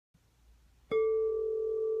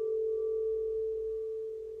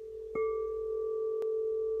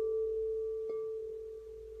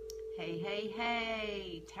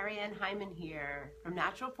Hey, Terry Ann Hyman here from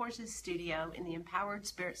Natural Forces Studio in the Empowered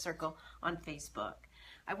Spirit Circle on Facebook.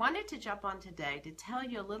 I wanted to jump on today to tell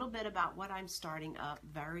you a little bit about what I'm starting up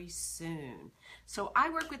very soon. So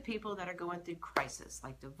I work with people that are going through crisis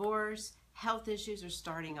like divorce, health issues, or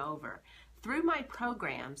starting over. Through my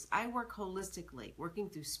programs, I work holistically, working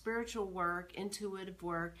through spiritual work, intuitive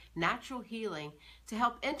work, natural healing to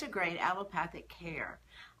help integrate allopathic care.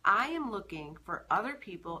 I am looking for other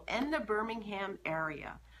people in the Birmingham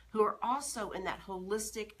area who are also in that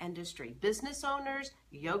holistic industry. Business owners,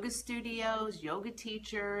 yoga studios, yoga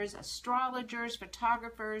teachers, astrologers,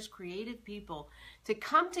 photographers, creative people to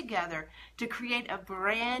come together to create a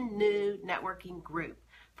brand new networking group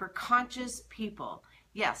for conscious people.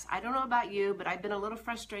 Yes, I don't know about you, but I've been a little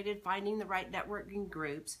frustrated finding the right networking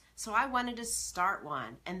groups, so I wanted to start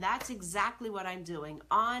one, and that's exactly what I'm doing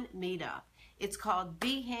on Meetup. It's called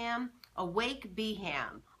BHM, Awake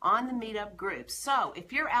BHM, on the Meetup group. So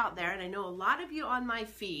if you're out there, and I know a lot of you on my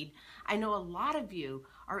feed, I know a lot of you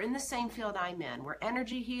are in the same field I'm in. We're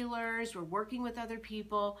energy healers, we're working with other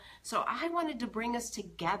people, so I wanted to bring us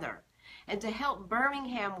together and to help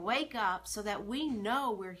Birmingham wake up so that we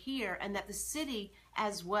know we're here and that the city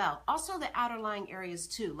as well. Also the outer lying areas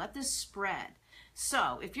too. Let this spread.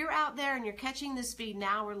 So if you're out there and you're catching this feed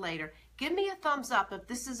now or later, give me a thumbs up if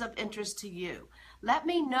this is of interest to you. Let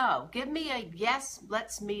me know. Give me a yes,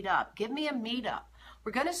 let's meet up. Give me a meetup.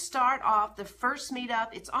 We're going to start off the first meetup.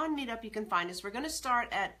 It's on Meetup. You can find us. We're going to start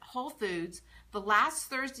at Whole Foods the last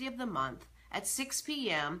Thursday of the month at 6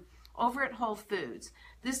 p.m. over at Whole Foods.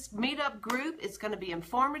 This meetup group is going to be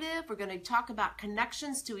informative. We're going to talk about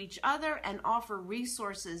connections to each other and offer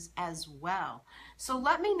resources as well. So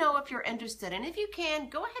let me know if you're interested. And if you can,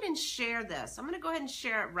 go ahead and share this. I'm going to go ahead and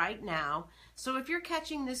share it right now. So if you're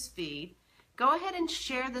catching this feed, go ahead and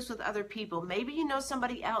share this with other people. Maybe you know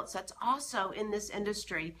somebody else that's also in this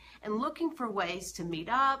industry and looking for ways to meet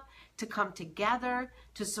up, to come together,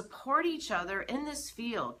 to support each other in this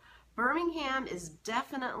field. Birmingham is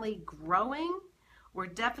definitely growing. We're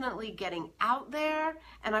definitely getting out there,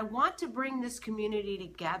 and I want to bring this community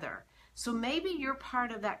together. So maybe you're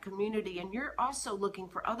part of that community and you're also looking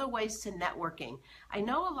for other ways to networking. I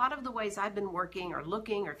know a lot of the ways I've been working or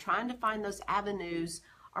looking or trying to find those avenues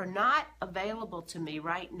are not available to me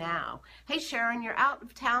right now. Hey Sharon, you're out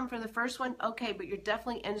of town for the first one? Okay, but you're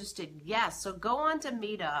definitely interested. Yes, so go on to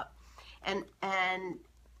Meetup and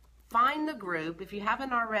find the group. If you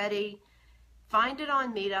haven't already, find it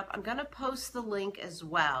on Meetup. I'm going to post the link as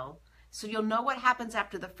well, so you'll know what happens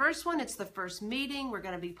after the first one. It's the first meeting. We're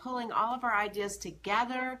going to be pulling all of our ideas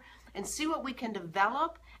together and see what we can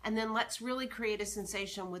develop, and then let's really create a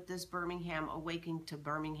sensation with this Birmingham, awakening to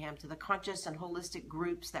Birmingham, to the conscious and holistic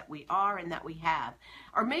groups that we are and that we have.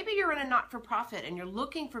 Or maybe you're in a not-for-profit and you're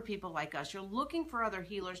looking for people like us. You're looking for other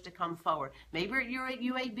healers to come forward. Maybe you're at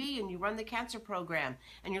UAB and you run the cancer program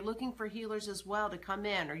and you're looking for healers as well to come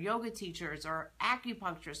in, or yoga teachers, or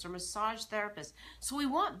acupuncturists, or massage therapists. So we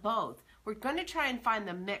want both. We're going to try and find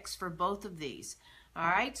the mix for both of these. All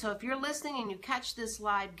right, so if you're listening and you catch this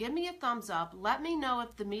live, give me a thumbs up. Let me know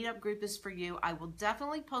if the meetup group is for you. I will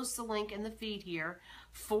definitely post the link in the feed here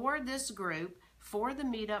for this group, for the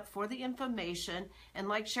meetup, for the information. And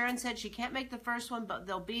like Sharon said, she can't make the first one, but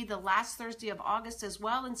there'll be the last Thursday of August as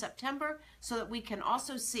well in September, so that we can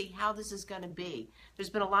also see how this is going to be. There's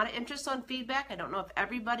been a lot of interest on feedback. I don't know if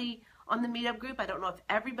everybody on the meetup group, I don't know if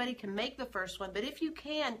everybody can make the first one, but if you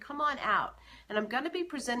can, come on out. And I'm going to be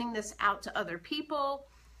presenting this out to other people.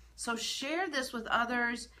 So share this with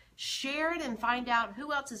others, share it, and find out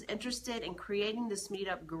who else is interested in creating this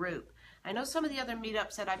meetup group. I know some of the other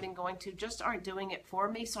meetups that I've been going to just aren't doing it for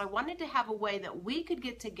me, so I wanted to have a way that we could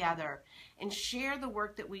get together and share the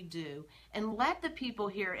work that we do and let the people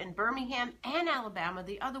here in Birmingham and Alabama,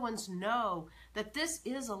 the other ones, know that this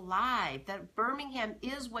is alive, that Birmingham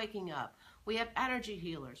is waking up. We have energy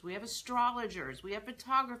healers, we have astrologers, we have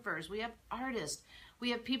photographers, we have artists,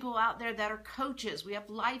 we have people out there that are coaches, we have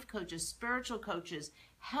life coaches, spiritual coaches,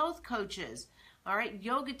 health coaches, all right,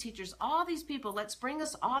 yoga teachers, all these people. Let's bring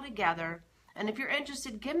us all together. And if you're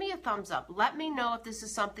interested, give me a thumbs up. Let me know if this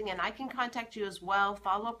is something, and I can contact you as well,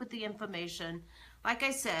 follow up with the information. Like I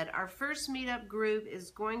said, our first meetup group is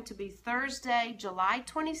going to be Thursday, July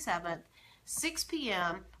 27th, 6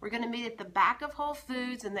 p.m. We're going to meet at the back of Whole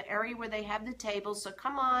Foods in the area where they have the tables. So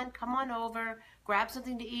come on over, grab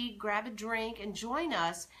something to eat, grab a drink, and join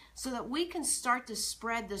us so that we can start to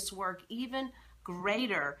spread this work even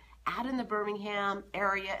greater out in the Birmingham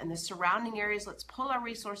area and the surrounding areas. Let's pull our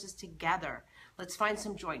resources together. Let's find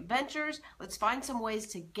some joint ventures. Let's find some ways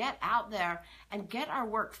to get out there and get our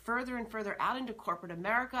work further and further out into corporate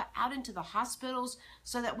America, out into the hospitals,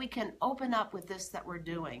 so that we can open up with this that we're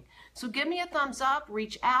doing. So give me a thumbs up,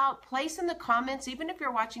 reach out, place in the comments, even if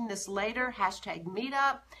you're watching this later,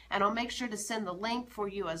 #meetup, and I'll make sure to send the link for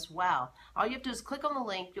you as well. All you have to do is click on the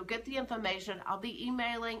link. You'll get the information. I'll be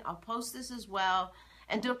emailing. I'll post this as well,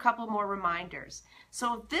 and do a couple more reminders.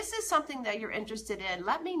 So if this is something that you're interested in,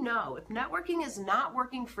 let me know. If networking is not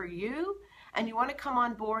working for you and you want to come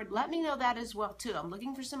on board, let me know that as well too. I'm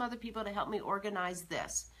looking for some other people to help me organize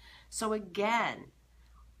this. So again,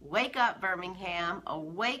 wake up, Birmingham,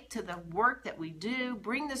 awake to the work that we do,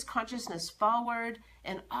 bring this consciousness forward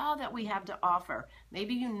and all that we have to offer.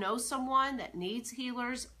 Maybe you know someone that needs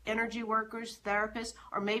healers, energy workers, therapists,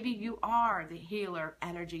 or maybe you are the healer,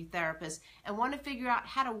 energy therapist, and want to figure out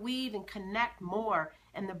how to weave and connect more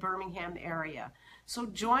in the Birmingham area. So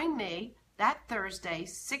join me that Thursday,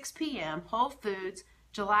 6 p.m., Whole Foods,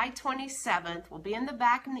 July 27th. We'll be in the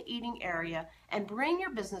back in the eating area, and bring your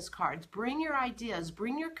business cards, bring your ideas,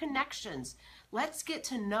 bring your connections. Let's get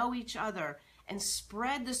to know each other and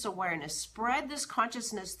spread this awareness, spread this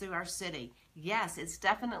consciousness through our city. Yes, it's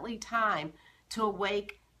definitely time to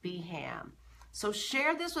awake BHM. So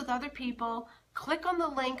share this with other people. Click on the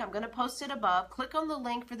link. I'm going to post it above. Click on the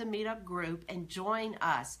link for the meetup group and join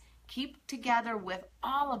us. Keep together with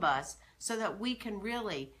all of us so that we can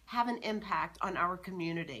really have an impact on our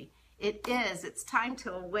community. It's time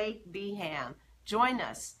to awake BHM. Join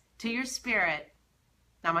us to your spirit.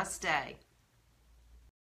 Namaste.